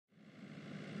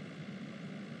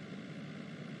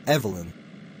Evelyn,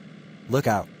 look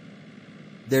out.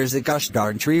 There's a gosh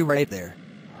darn tree right there.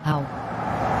 Ow.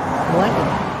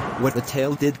 What? What the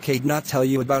tail did Kate not tell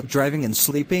you about driving and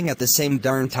sleeping at the same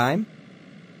darn time?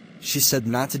 She said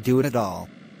not to do it at all.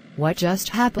 What just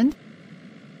happened?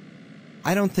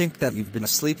 I don't think that you've been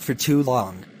asleep for too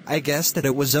long. I guess that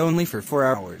it was only for 4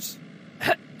 hours.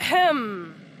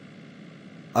 Ahem.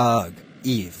 Ugh,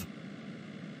 Eve.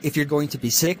 If you're going to be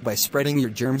sick by spreading your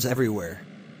germs everywhere.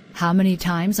 How many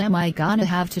times am I gonna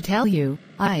have to tell you,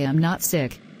 I am not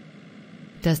sick?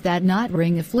 Does that not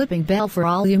ring a flipping bell for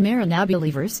all you Marina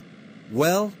believers?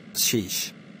 Well,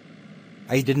 sheesh.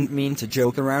 I didn't mean to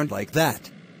joke around like that.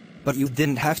 But you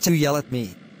didn't have to yell at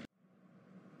me.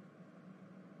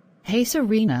 Hey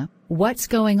Serena, what's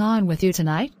going on with you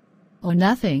tonight? Oh,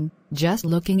 nothing, just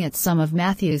looking at some of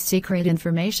Matthew's secret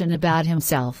information about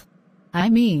himself. I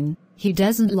mean, he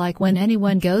doesn't like when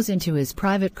anyone goes into his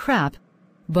private crap.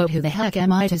 But who the heck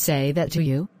am I to say that to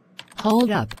you?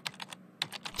 Hold up.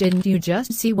 Didn't you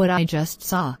just see what I just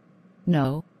saw?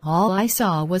 No, all I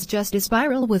saw was just a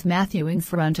spiral with Matthew in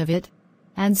front of it.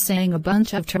 And saying a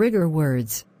bunch of trigger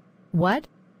words. What?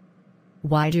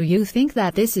 Why do you think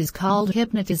that this is called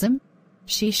hypnotism?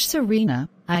 Sheesh Serena,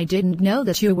 I didn't know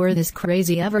that you were this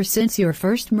crazy ever since your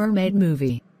first mermaid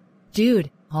movie. Dude,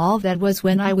 all that was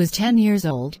when I was 10 years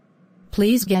old.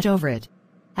 Please get over it.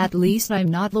 At least I'm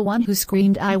not the one who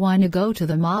screamed I wanna go to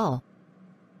the mall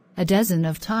a dozen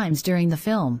of times during the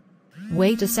film.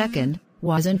 Wait a second,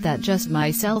 wasn't that just my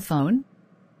cell phone?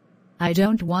 I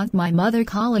don't want my mother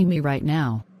calling me right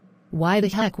now. Why the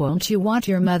heck won't you want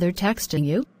your mother texting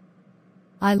you?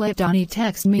 I let Donnie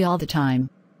text me all the time.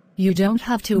 You don't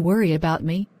have to worry about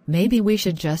me, maybe we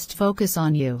should just focus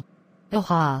on you.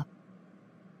 Aha.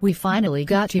 We finally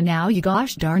got you now, you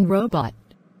gosh darn robot.